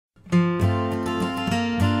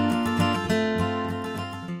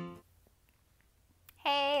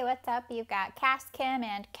up? You've got Cass Kim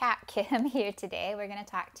and Cat Kim here today. We're going to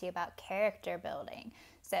talk to you about character building.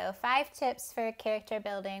 So 5 tips for character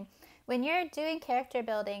building. When you're doing character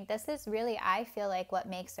building, this is really, I feel like, what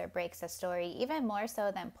makes or breaks a story, even more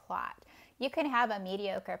so than plot. You can have a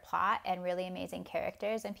mediocre plot and really amazing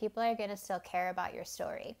characters, and people are going to still care about your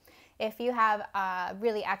story. If you have a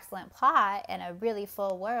really excellent plot and a really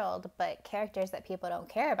full world, but characters that people don't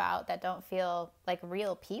care about, that don't feel like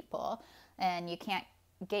real people, and you can't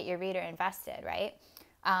get your reader invested, right?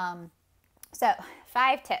 So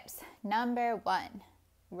 5 tips. Number 1,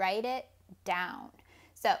 write it down.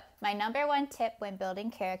 So my number 1 tip when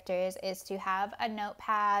building characters is to have a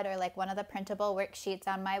notepad or like one of the printable worksheets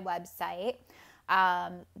on my website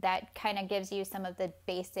that kind of gives you some of the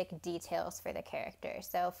basic details for the character.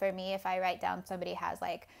 So for me, if I write down somebody has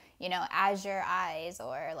like, azure eyes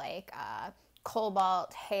or like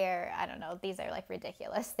cobalt hair, I don't know, these are like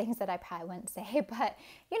ridiculous things that I probably wouldn't say, but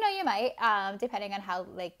you might, depending on how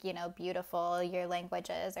beautiful your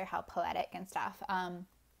language is or how poetic and stuff.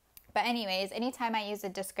 But anyways, anytime I use a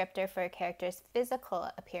descriptor for a character's physical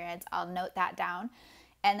appearance, I'll note that down.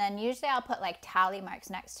 And then usually I'll put like tally marks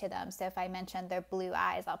next to them. So if I mention their blue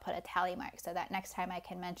eyes, I'll put a tally mark so that next time I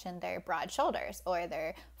can mention their broad shoulders or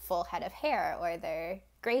their full head of hair or their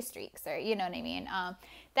gray streaks, or you know what I mean.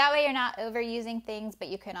 That way you're not overusing things, but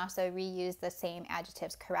you can also reuse the same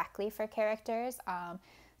adjectives correctly for characters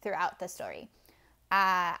throughout the story.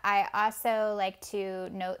 I also like to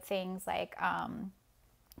note things like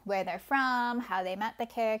where they're from, how they met the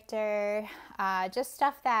character, just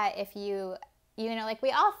stuff that if like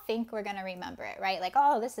we all think we're going to remember it, right? Like,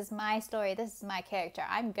 oh, this is my story, this is my character,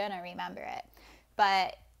 I'm going to remember it.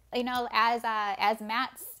 But, as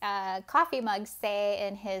Matt's coffee mugs say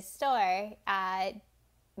in his store,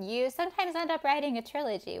 you sometimes end up writing a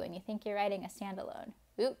trilogy when you think you're writing a standalone.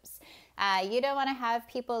 Oops. You don't want to have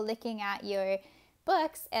people looking at your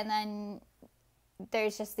books and then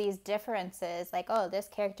there's just these differences, like, oh, this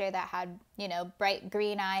character that had, bright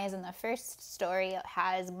green eyes in the first story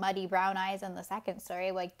has muddy brown eyes in the second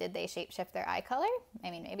story. Like, did they shapeshift their eye color?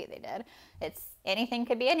 I mean, maybe they did. Anything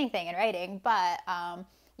could be anything in writing, but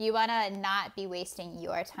you want to not be wasting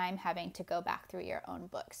your time having to go back through your own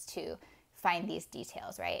books to find these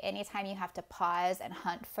details, right? Anytime you have to pause and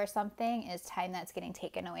hunt for something is time that's getting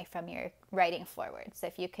taken away from your writing forward. So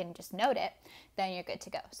if you can just note it, then you're good to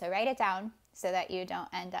go. So write it down so that you don't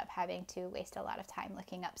end up having to waste a lot of time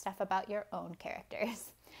looking up stuff about your own characters.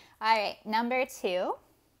 All right, number 2,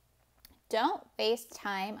 don't waste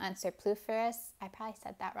time on superfluous, I probably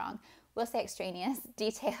said that wrong, we'll say extraneous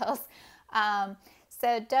details.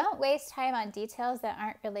 So don't waste time on details that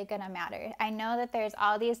aren't really going to matter. I know that there's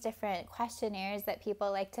all these different questionnaires that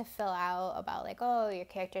people like to fill out about like, oh, your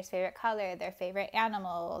character's favorite color, their favorite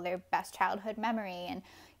animal, their best childhood memory. And,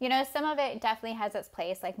 some of it definitely has its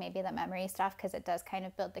place, like maybe the memory stuff, because it does kind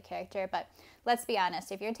of build the character. But let's be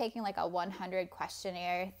honest, if you're taking like a 100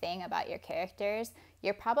 questionnaire thing about your characters,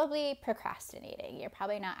 you're probably procrastinating. You're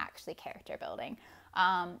probably not actually character building.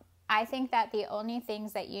 I think that the only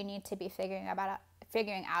things that you need to be figuring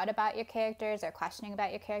out about your characters or questioning about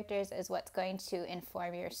your characters is what's going to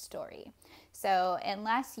inform your story. So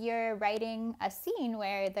unless you're writing a scene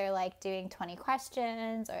where they're like doing 20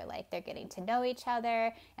 questions or like they're getting to know each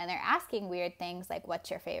other and they're asking weird things like, what's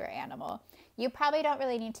your favorite animal? You probably don't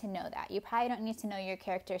really need to know that. You probably don't need to know your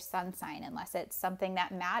character's sun sign unless it's something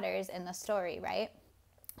that matters in the story, right?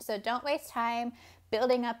 So don't waste time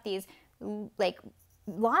building up these like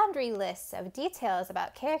laundry lists of details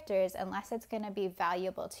about characters unless it's going to be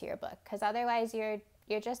valuable to your book, because otherwise you're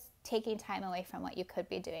just taking time away from what you could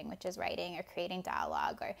be doing, which is writing or creating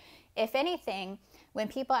dialogue. Or if anything, when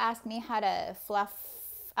people ask me how to fluff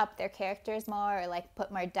up their characters more or like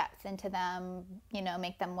put more depth into them,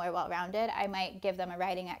 make them more well-rounded, I might give them a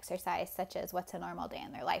writing exercise such as what's a normal day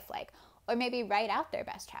in their life like, or maybe write out their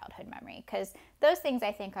best childhood memory, because those things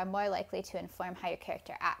I think are more likely to inform how your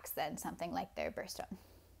character acts than something like their birthstone.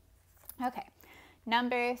 Okay,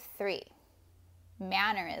 number 3,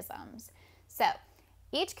 mannerisms. So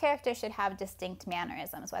each character should have distinct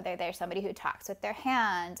mannerisms, whether they're somebody who talks with their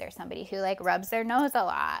hands or somebody who like rubs their nose a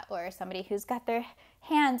lot or somebody who's got their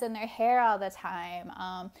hands in their hair all the time,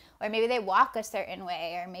 or maybe they walk a certain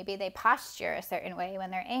way, or maybe they posture a certain way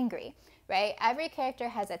when they're angry, right? Every character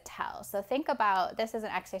has a tell. So think about, this is an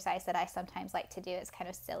exercise that I sometimes like to do. It's kind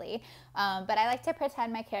of silly, but I like to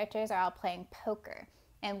pretend my characters are all playing poker.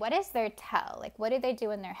 And what is their tell? Like, what do they do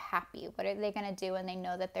when they're happy? What are they going to do when they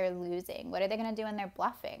know that they're losing? What are they going to do when they're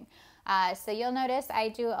bluffing? So you'll notice I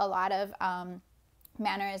do a lot of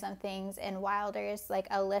mannerism things in Wilders. Like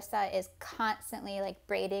Alyssa is constantly like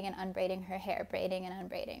braiding and unbraiding her hair, braiding and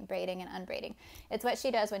unbraiding, braiding and unbraiding. It's what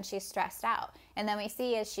she does when she's stressed out. And then we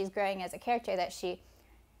see as she's growing as a character that she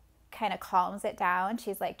kind of calms it down.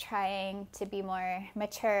 She's like trying to be more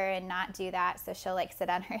mature and not do that. So she'll like sit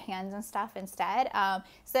on her hands and stuff instead.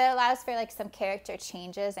 So it allows for like some character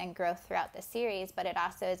changes and growth throughout the series, but it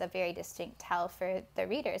also is a very distinct tell for the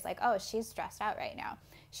readers. Like, oh, she's stressed out right now.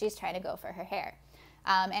 She's trying to go for her hair.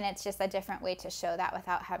 And it's just a different way to show that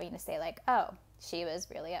without having to say like, oh, she was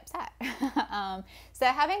really upset. So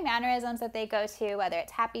having mannerisms that they go to, whether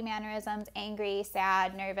it's happy mannerisms, angry,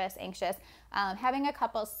 sad, nervous, anxious, having a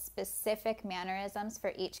couple specific mannerisms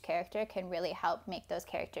for each character can really help make those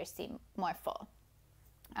characters seem more full.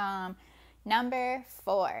 Number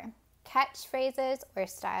 4, catchphrases or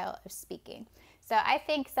style of speaking. So I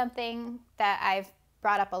think something that I've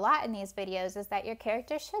brought up a lot in these videos is that your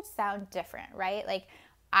character should sound different, right? Like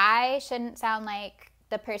I shouldn't sound like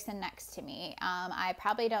the person next to me. I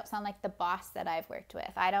probably don't sound like the boss that I've worked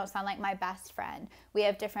with. I don't sound like my best friend. We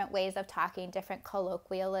have different ways of talking, different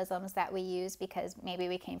colloquialisms that we use because maybe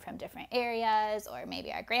we came from different areas, or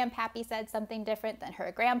maybe our grandpappy said something different than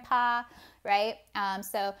her grandpa, right?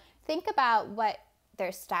 So think about what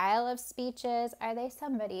their style of speech is. Are they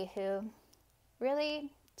somebody who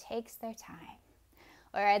really takes their time?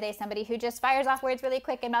 Or are they somebody who just fires off words really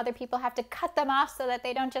quick and other people have to cut them off so that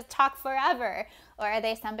they don't just talk forever? Or are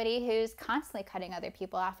they somebody who's constantly cutting other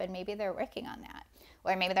people off and maybe they're working on that?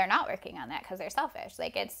 Or maybe they're not working on that because they're selfish.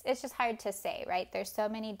 Like it's just hard to say, right? There's so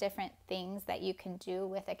many different things that you can do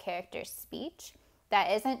with a character's speech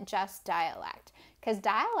that isn't just dialect. Because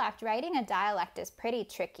writing a dialect is pretty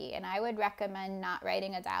tricky, and I would recommend not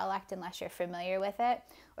writing a dialect unless you're familiar with it,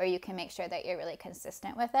 or you can make sure that you're really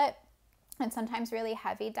consistent with it. And sometimes really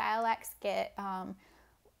heavy dialects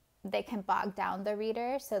they can bog down the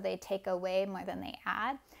reader, so they take away more than they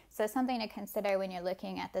add. So something to consider when you're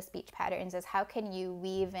looking at the speech patterns is how can you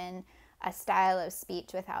weave in a style of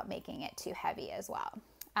speech without making it too heavy as well.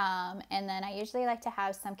 And then I usually like to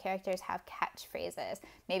have some characters have catchphrases.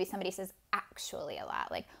 Maybe somebody says actually a lot,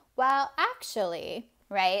 like, well, actually,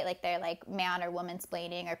 right? Like they're like man or woman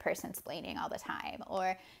splaining or person splaining all the time.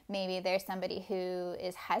 Or maybe there's somebody who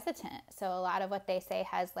is hesitant. So a lot of what they say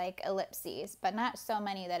has like ellipses, but not so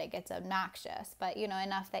many that it gets obnoxious, but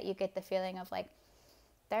enough that you get the feeling of like,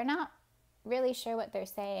 they're not really sure what they're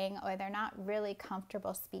saying, or they're not really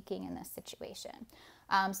comfortable speaking in this situation.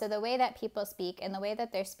 So the way that people speak and the way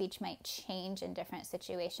that their speech might change in different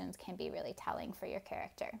situations can be really telling for your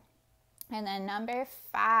character. And then number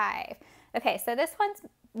 5. Okay, so this one's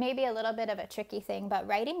maybe a little bit of a tricky thing, but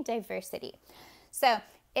writing diversity. So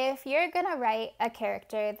if you're going to write a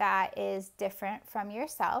character that is different from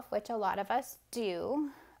yourself, which a lot of us do,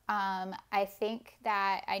 I think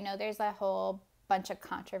that I know there's a whole bunch of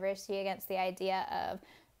controversy against the idea of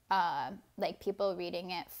like people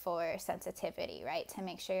reading it for sensitivity, right? To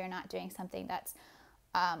make sure you're not doing something that's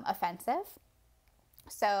offensive.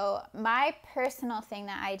 So my personal thing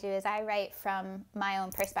that I do is I write from my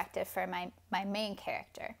own perspective for my main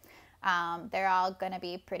character. They're all going to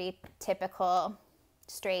be pretty typical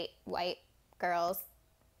straight white girls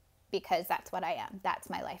because that's what I am. That's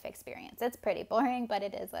my life experience. It's pretty boring, but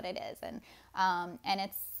it is what it is. And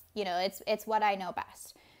it's what I know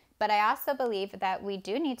best. But I also believe that we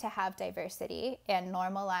do need to have diversity and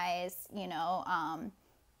normalize,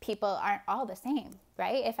 people aren't all the same,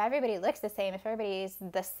 right? If everybody looks the same, if everybody's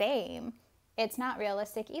the same, it's not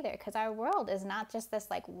realistic either, because our world is not just this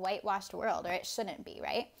like whitewashed world, or it shouldn't be,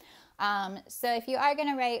 right? So if you are going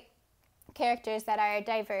to write characters that are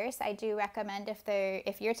diverse, I do recommend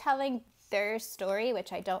if you're telling their story,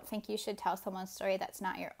 which I don't think you should tell someone's story that's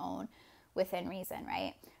not your own, within reason,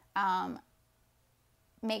 right?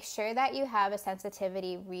 Make sure that you have a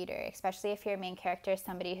sensitivity reader, especially if your main character is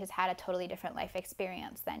somebody who's had a totally different life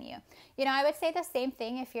experience than you. I would say the same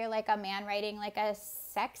thing if you're like a man writing like a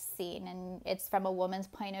sex scene and it's from a woman's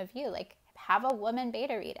point of view, like have a woman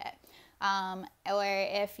beta read it. Or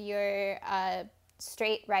if you're a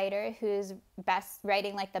straight writer who's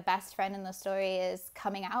writing like the best friend in the story is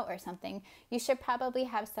coming out or something, you should probably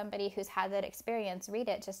have somebody who's had that experience read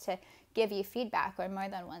it just to give you feedback, or more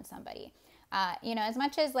than one somebody. As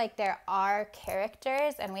much as like there are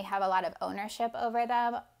characters and we have a lot of ownership over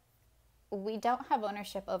them, we don't have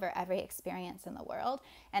ownership over every experience in the world.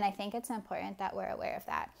 And I think it's important that we're aware of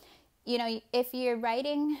that. If you're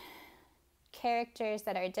writing characters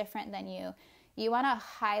that are different than you, you want to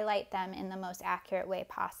highlight them in the most accurate way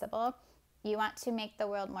possible. You want to make the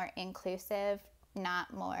world more inclusive,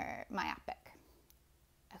 not more myopic.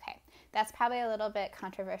 Okay, that's probably a little bit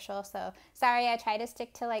controversial. So sorry, I try to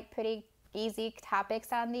stick to like pretty easy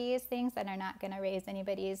topics on these things that are not going to raise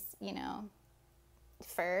anybody's, you know,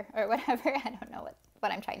 fur or whatever. I don't know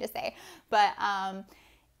what I'm trying to say. But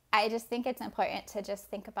I just think it's important to just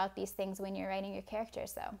think about these things when you're writing your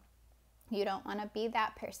characters. So you don't want to be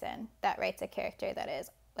that person that writes a character that is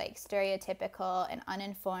like stereotypical and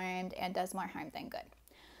uninformed and does more harm than good.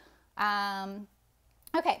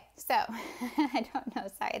 Okay, so I don't know.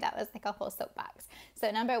 Sorry, that was like a whole soapbox.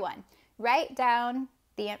 So number 1, write down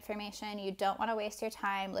the information. You don't want to waste your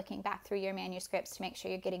time looking back through your manuscripts to make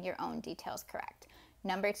sure you're getting your own details correct.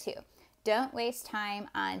 Number 2, don't waste time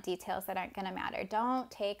on details that aren't going to matter.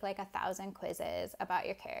 Don't take like 1,000 quizzes about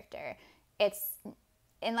your character.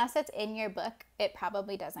 Unless it's in your book, it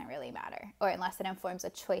probably doesn't really matter. Or unless it informs a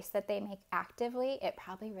choice that they make actively, it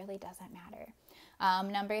probably really doesn't matter.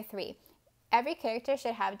 Number 3, every character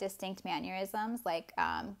should have distinct mannerisms, like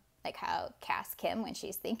how Cass Kim, when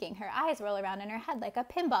she's thinking, her eyes roll around in her head like a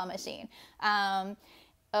pinball machine.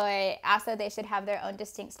 Or also they should have their own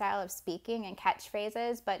distinct style of speaking and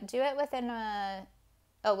catchphrases, but do it within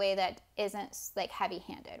a way that isn't like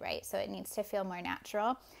heavy-handed, right? So it needs to feel more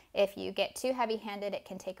natural. If you get too heavy-handed, it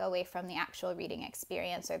can take away from the actual reading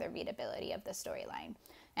experience or the readability of the storyline.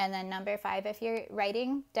 And then number 5, if you're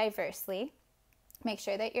writing diversely, make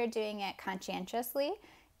sure that you're doing it conscientiously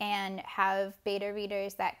and have beta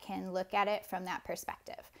readers that can look at it from that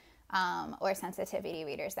perspective, or sensitivity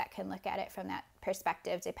readers that can look at it from that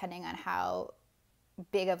perspective, depending on how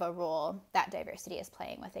big of a role that diversity is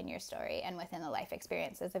playing within your story and within the life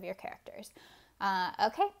experiences of your characters.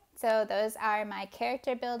 Okay, so those are my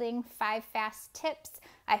character building 5 fast tips.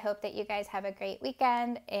 I hope that you guys have a great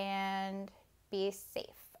weekend and be safe.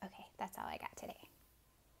 Okay, that's all I got today.